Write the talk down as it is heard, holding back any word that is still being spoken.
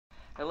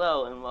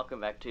Hello and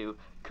welcome back to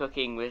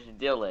Cooking with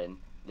Dillon.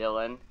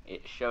 Dillon,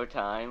 it's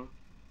showtime.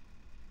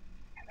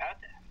 Hello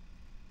there.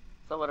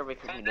 So what are we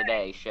cooking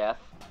today, chef?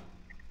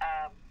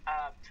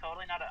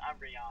 Totally not an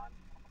Umbreon.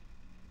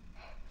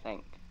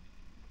 Think.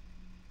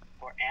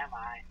 Or am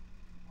I?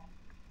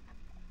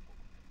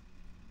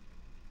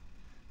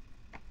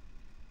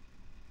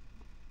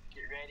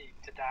 Get ready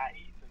to die,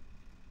 Ethan.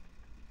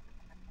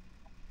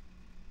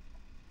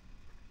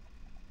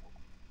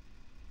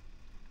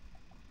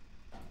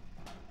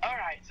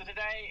 Alright, so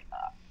today,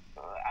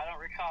 I don't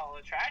recall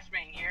the trash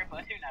being here,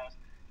 but who knows.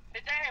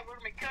 Today, we're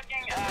going to be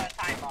cooking,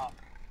 time bomb.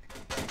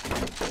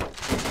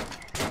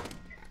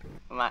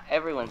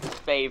 Everyone's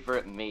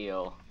favorite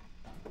meal.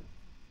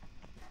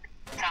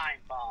 Time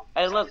bomb.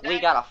 Hey So look, today,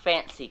 we got a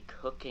fancy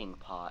cooking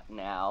pot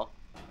now.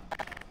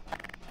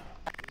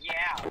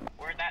 Yeah,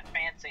 we're that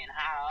fancy and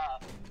high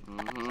up. So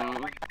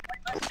what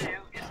let's do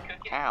is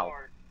cook it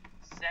for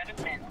 7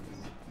 minutes.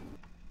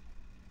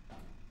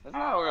 That's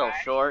not a real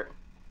short.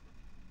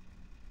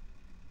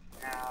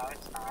 No,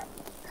 it's not.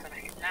 So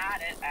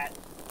ignite it at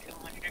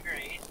 200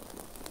 degrees.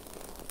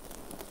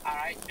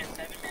 Alright, it's been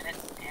 7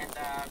 minutes, and,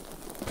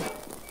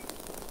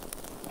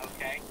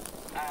 okay.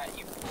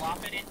 You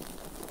plop it in.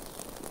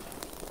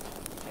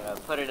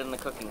 Put it in the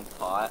cooking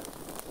pot.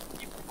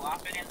 You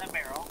plop it in the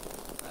barrel.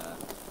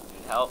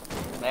 Need help?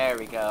 There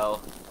we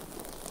go.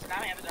 So now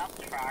we have a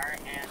dumpster fire,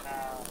 and,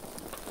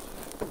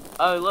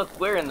 Oh, look,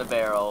 we're in the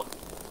barrel.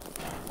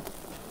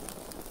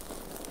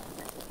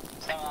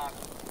 so,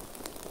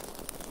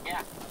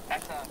 yeah,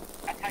 that's how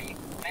you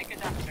make a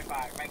dumpster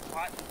fire. Make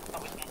what?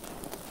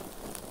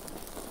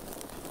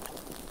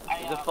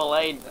 The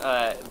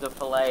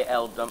Filet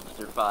el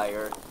Dumpster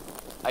Fire.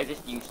 I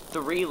just used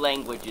 3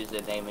 languages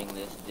in naming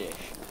this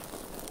dish.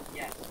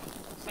 Yes.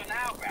 So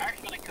now we're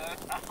actually going to cook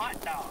a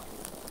hot dog.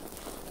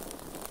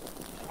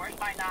 Where's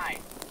my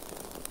knife?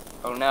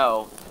 Oh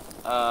no.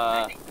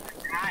 I need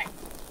the knife.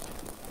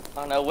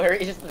 Oh no, where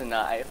is the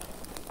knife?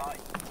 Oh,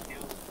 you.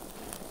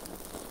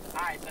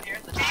 Alright, so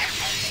here's the knife.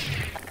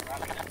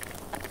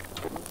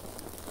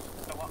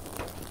 So what?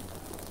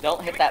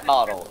 Don't hit that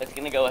bottle. It's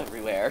gonna go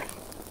everywhere.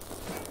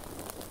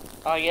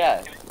 Oh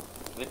yeah,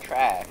 the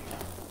trash.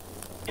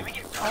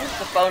 Why is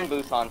the phone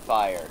booth on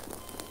fire?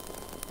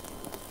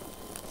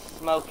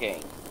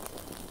 Smoking.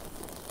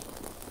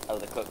 Oh,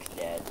 the cook's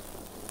dead.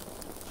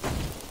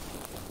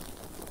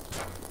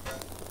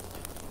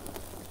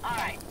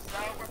 Alright,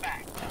 so we're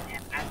back.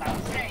 And as I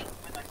was saying,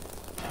 with the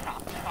top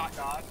of the hot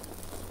dog,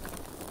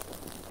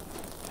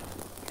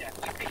 you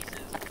have 2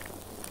 pieces.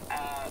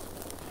 I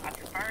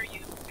prefer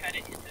you cut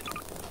it into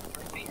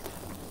 3 pieces.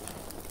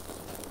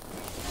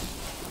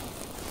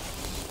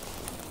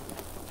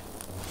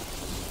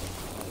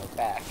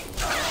 Back.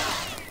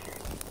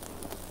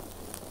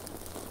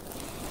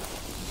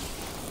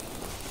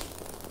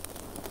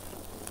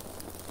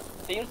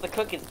 Seems the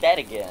cook is dead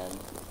again.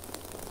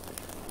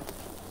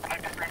 I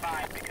just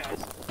revived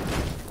because...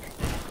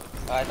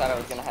 Oh, I thought I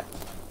was gonna have...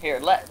 Here,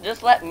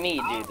 just let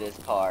me do this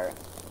part.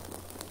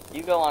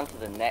 You go on to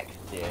the next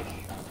dish.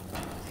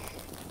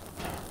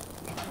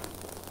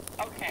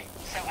 Okay,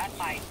 so as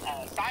my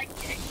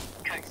sidekick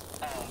cooks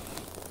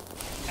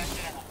it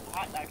in a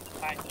hot dog to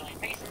 5 million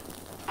pieces,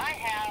 I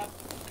have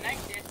the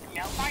next dish,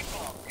 Mel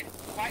Michael. It's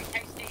quite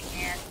tasty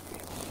and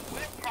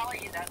we'll probably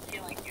end up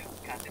killing you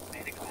because it's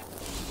made of glass.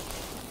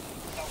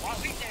 So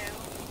what we do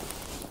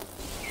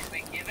is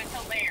we give it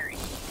to Larry.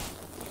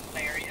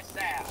 Larry is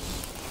sad.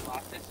 He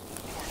lost his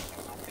torso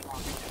not too long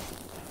ago.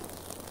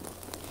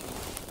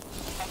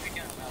 Hope you're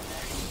doing well,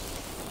 Larry.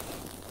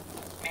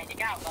 Man, you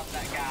gotta love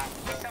that guy.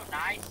 He's so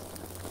nice.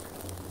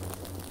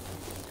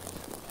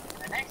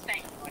 The next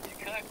thing you want to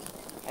cook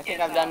I think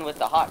I'm done with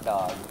the hot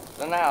dog.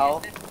 So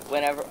now,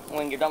 when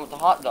you're done with the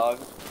hot dog,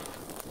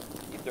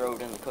 you throw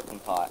it in the cooking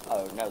pot.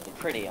 Oh no, the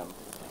tritium.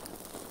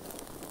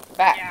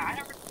 Back. Yeah,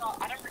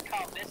 I don't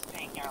recall this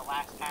being our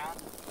last time.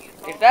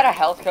 Is that a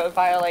health code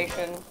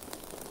violation?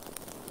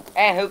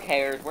 Eh, who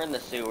cares? We're in the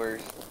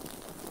sewers.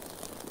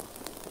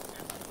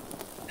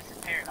 This is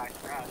paradise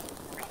for us.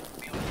 We're gonna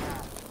feel it.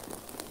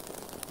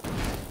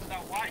 So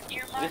what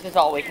you must This is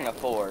all we can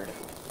afford.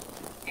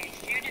 is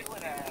shoot it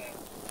with a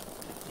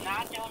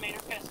 9mm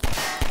pistol.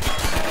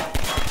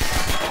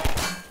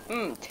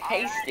 Mmm,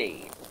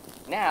 tasty.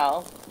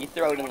 Now, you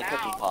throw it in the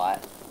cooking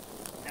pot.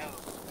 No,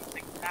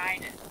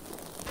 ignite it.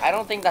 I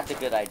don't think that's a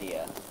good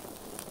idea.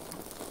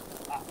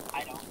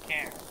 I don't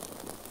care.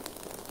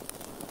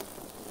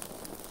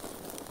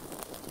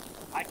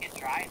 I can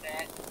try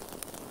that.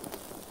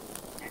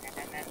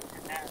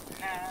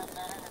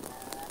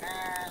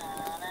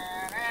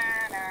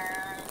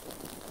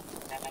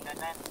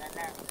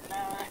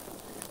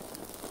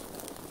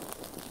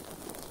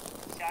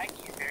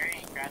 Shaggy is very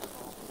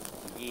incredible.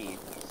 Yeah.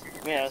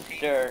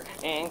 Mr.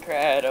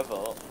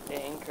 Incredible.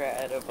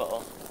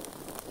 Incredible.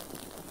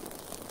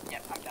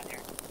 Yep, I'm done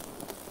here.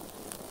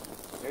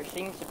 There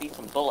seems to be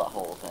some bullet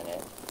holes in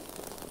it.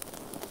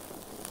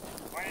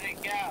 Where did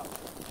it go?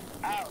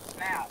 Oh,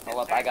 snap. Hold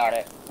up, I got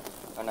it.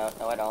 Oh no,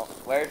 no I don't.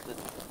 Where's the...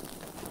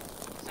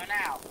 So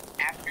now,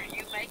 after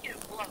you make it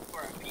flow,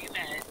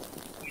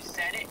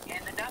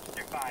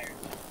 fire.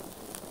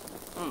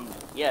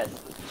 Yes.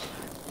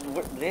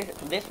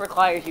 This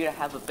requires you to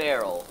have a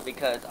barrel,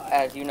 because,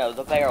 as you know,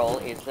 the barrel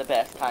is the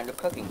best kind of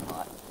cooking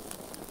pot.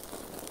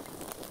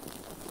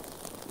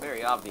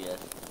 Very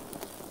obvious.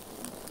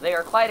 They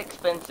are quite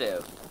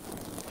expensive.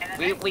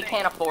 We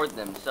can't afford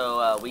them,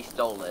 so we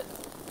stole it.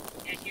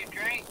 If you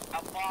drink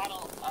a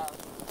bottle of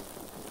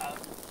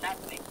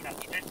nothing, you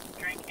just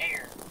drink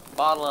air.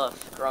 Bottle of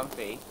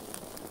Scrumpy.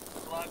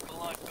 Glug,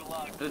 glug,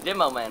 glug. The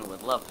demo man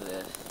would love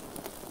this.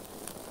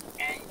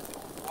 And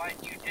what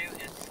you do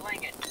is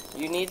sling it.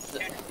 You need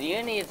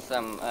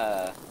some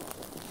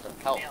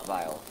health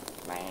vials,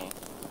 man.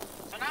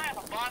 So now I have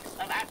a box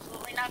of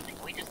absolutely nothing.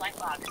 We just like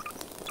boxes.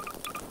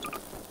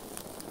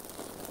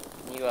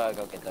 You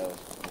go get those.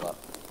 Look,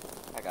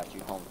 I got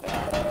you home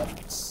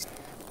fast.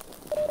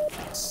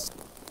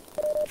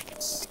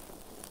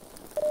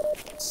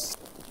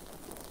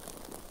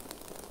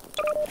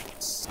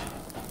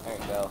 There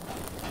you go.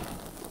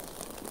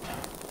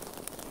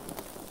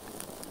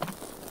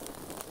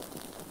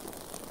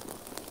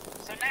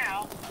 So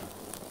now.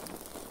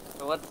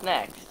 So what's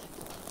next?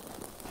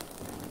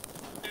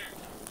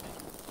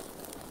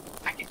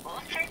 Well,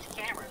 let's change the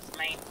cameras. I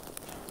mean,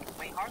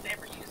 we hardly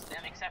ever use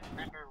them except for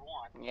number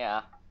 1.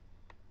 Yeah.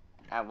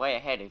 I'm way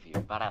ahead of you,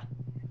 but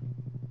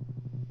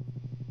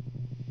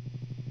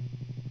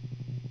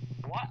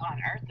what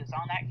on earth is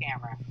on that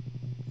camera?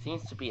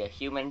 seems to be a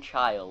human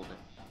child.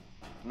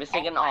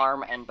 Missing an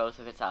arm and both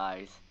of its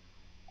eyes.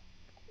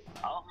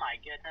 Oh my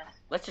goodness.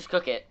 Let's just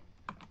cook it.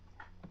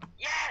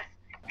 Yes!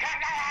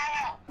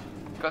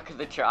 Cook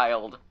the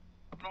child.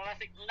 Well,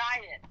 let's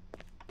ignite it.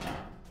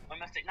 We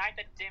must ignite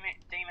the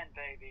demon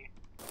baby.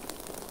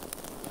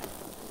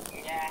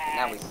 Yes.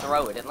 Now we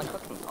throw it in the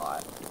cooking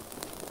pot.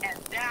 And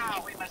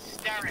now we must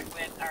stir it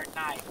with our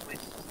knife, which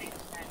seems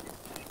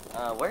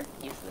where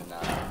is the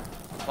knife?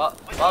 While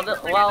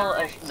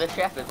the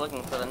chef is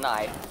looking for the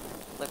knife,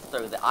 let's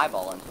throw the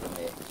eyeball into the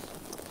mix.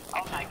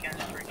 Oh my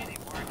goodness, we're getting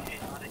more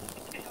chaotic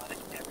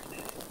every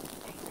day.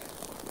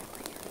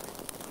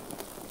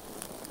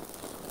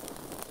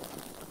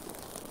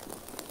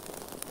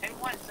 Who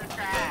wants the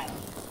trash?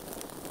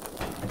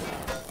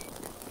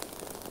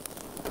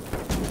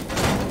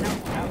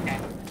 No, okay.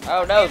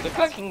 Oh no, the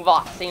cooking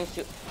pot seems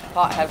to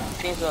have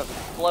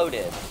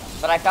exploded.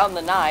 But I found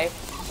the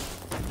knife.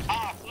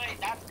 Oh, sweet,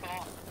 that's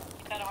cool.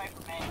 Get that away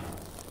from me.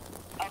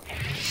 Okay,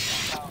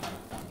 so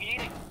you need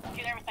to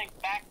get everything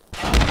back.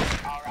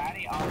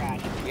 Alrighty.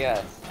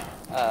 Yes.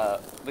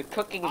 The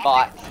cooking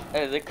pot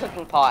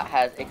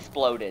has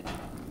exploded.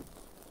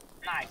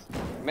 Nice.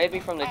 Maybe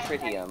from the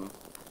tritium.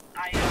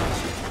 I need to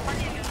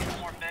go get some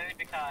more food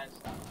because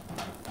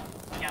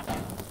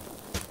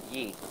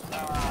Yee. So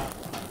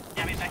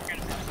yeah, be back here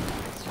in a second.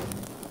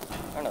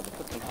 Oh no, the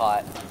cooking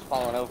pot is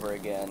falling over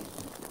again.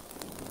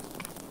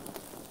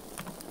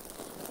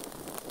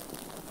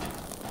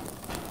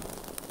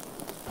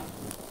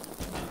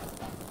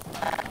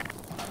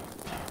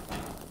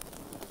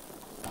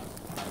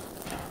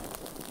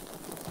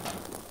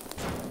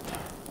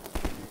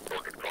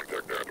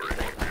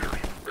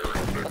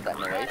 What's that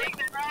noise?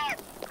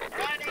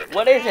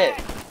 What is it?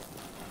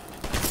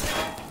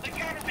 The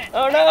government!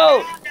 Oh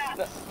no!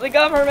 The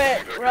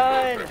government!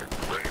 Run! They're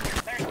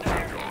still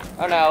here.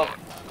 Oh no.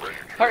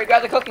 Hurry,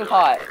 grab the cooking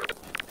pot.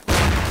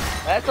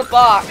 That's a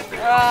box.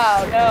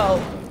 Oh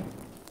no.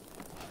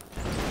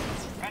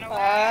 Run away.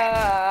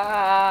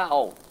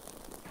 Ow.